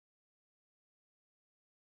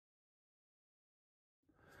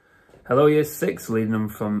Hello Year 6, leading on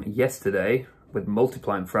from yesterday with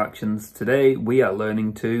multiplying fractions. Today we are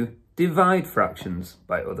learning to divide fractions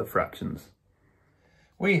by other fractions.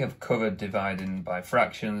 We have covered dividing by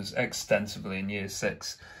fractions extensively in Year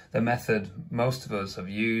 6. The method most of us have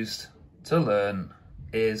used to learn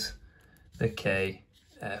is the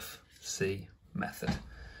KFC method.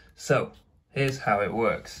 So here's how it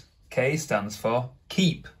works. K stands for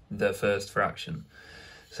keep the first fraction.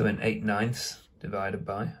 So in 8/9 divided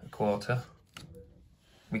by a quarter,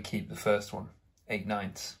 we keep the first one,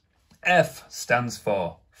 8/9. F stands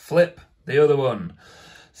for flip the other one.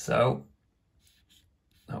 So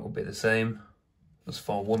that will be the same as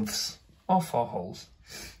 4/1 or 4 wholes.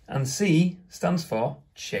 And C stands for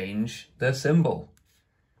change the symbol.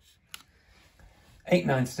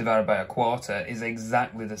 8/9 divided by a quarter is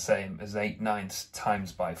exactly the same as 8/9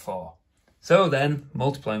 times by 4. So then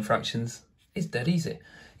multiplying fractions is dead easy.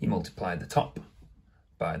 You multiply the top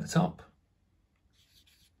by the top,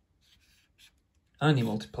 and you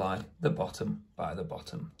multiply the bottom by the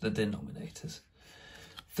bottom, the denominators.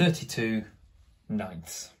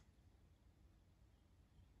 32/9.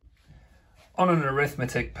 On an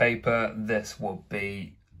arithmetic paper, this would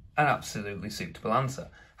be an absolutely suitable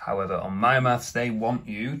answer. However, on My Maths, they want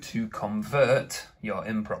you to convert your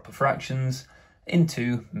improper fractions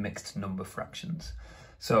into mixed number fractions.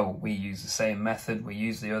 So we use the same method we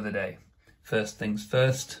used the other day. First things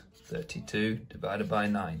first, 32 divided by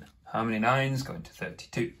 9. How many 9s go into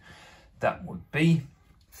 32? That would be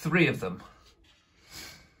 3 of them,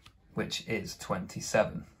 which is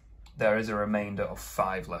 27. There is a remainder of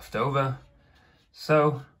 5 left over.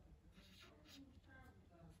 So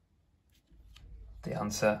the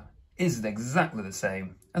answer is exactly the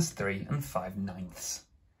same as 3 5/9.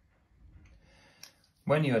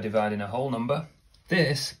 When you are dividing a whole number,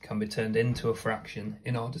 this can be turned into a fraction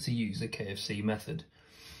in order to use the KFC method.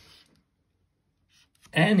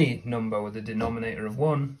 Any number with a denominator of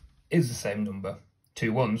 1 is the same number.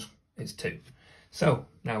 2 1s is 2. So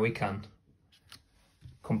now we can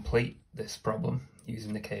complete this problem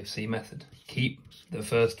using the KFC method. Keep the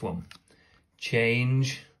first one,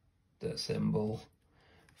 change the symbol,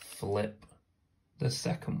 flip the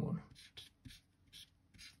second one.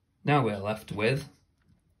 Now we're left with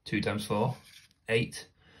 2 times 4, 8,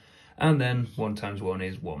 and then 1 times 1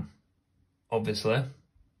 is 1. Obviously,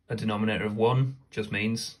 a denominator of 1 just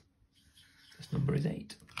means this number is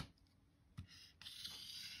 8.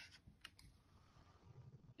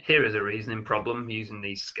 Here is a reasoning problem using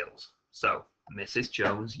these skills. So, Mrs.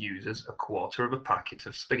 Jones uses a quarter of a packet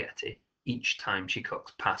of spaghetti each time she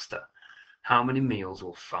cooks pasta. How many meals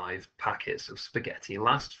will 5 packets of spaghetti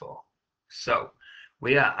last for? So,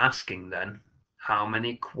 we are asking then, how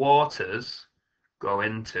many quarters go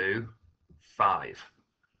into 5?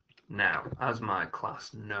 Now, as my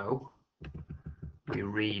class know, we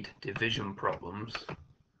read division problems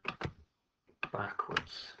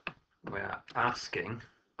backwards. We are asking,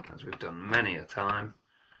 as we've done many a time,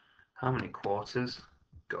 how many quarters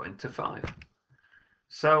go into 5?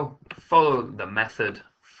 So, follow the method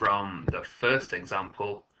from the first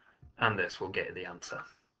example, and this will get you the answer.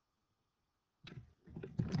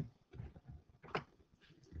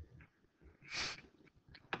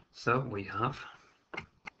 So we have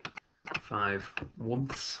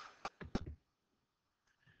 5/1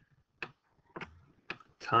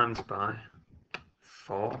 times by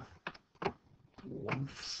 4/1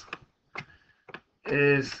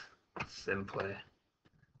 is simply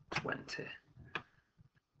 20.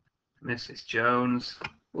 Mrs. Jones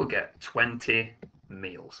will get 20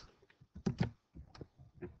 meals.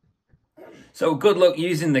 So good luck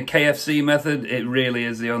using the KFC method. It really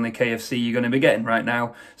is the only KFC you're going to be getting right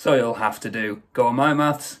now. So you'll have to do. Go on My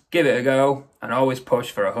Maths, give it a go, and always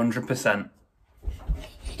push for 100%.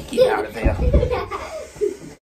 Get out of here.